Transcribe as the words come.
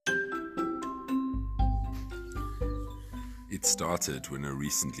It started when a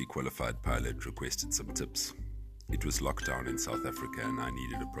recently qualified pilot requested some tips. It was lockdown in South Africa and I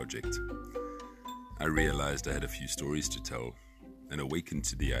needed a project. I realized I had a few stories to tell and awakened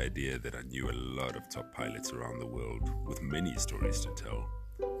to the idea that I knew a lot of top pilots around the world with many stories to tell.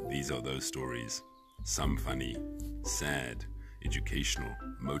 These are those stories, some funny, sad, educational,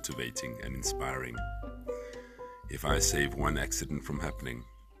 motivating, and inspiring. If I save one accident from happening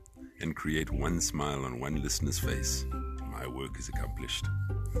and create one smile on one listener's face, my work is accomplished.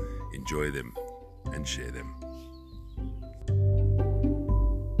 Enjoy them and share them.